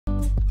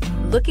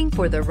Looking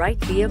for the right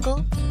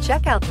vehicle?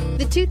 Check out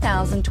the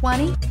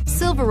 2020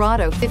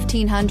 Silverado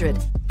 1500.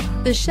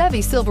 The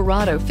Chevy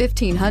Silverado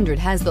 1500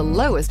 has the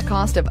lowest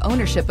cost of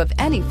ownership of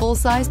any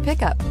full-size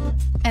pickup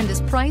and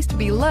is priced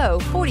below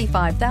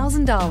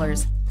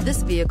 $45,000.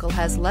 This vehicle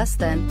has less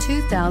than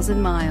 2,000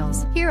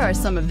 miles. Here are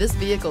some of this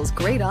vehicle's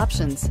great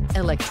options: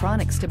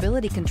 electronic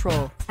stability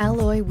control,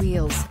 alloy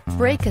wheels,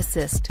 brake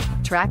assist,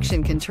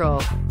 traction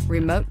control,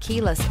 remote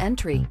keyless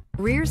entry,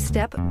 rear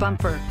step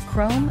bumper,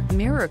 chrome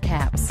mirror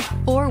caps,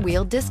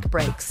 four-wheel disc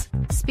brakes,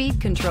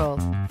 speed control,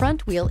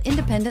 front wheel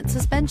independent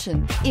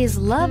suspension. Is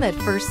love at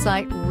first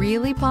sight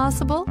really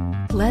possible?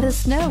 Let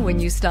us know when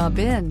you stop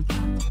in.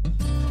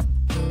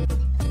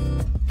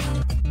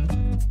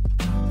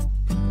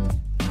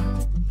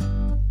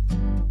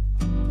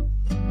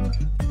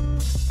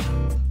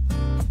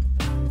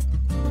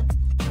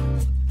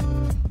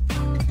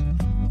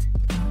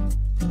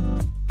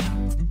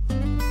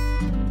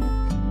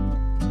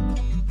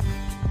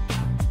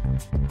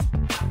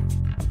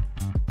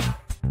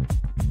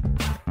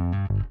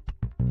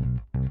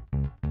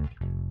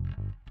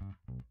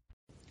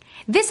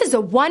 This is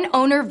a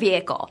one-owner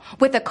vehicle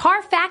with a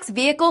Carfax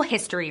Vehicle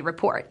History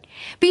Report.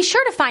 Be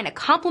sure to find a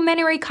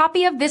complimentary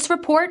copy of this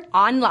report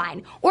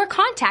online or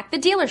contact the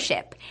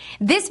dealership.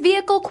 This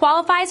vehicle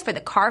qualifies for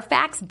the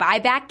Carfax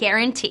Buyback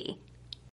Guarantee.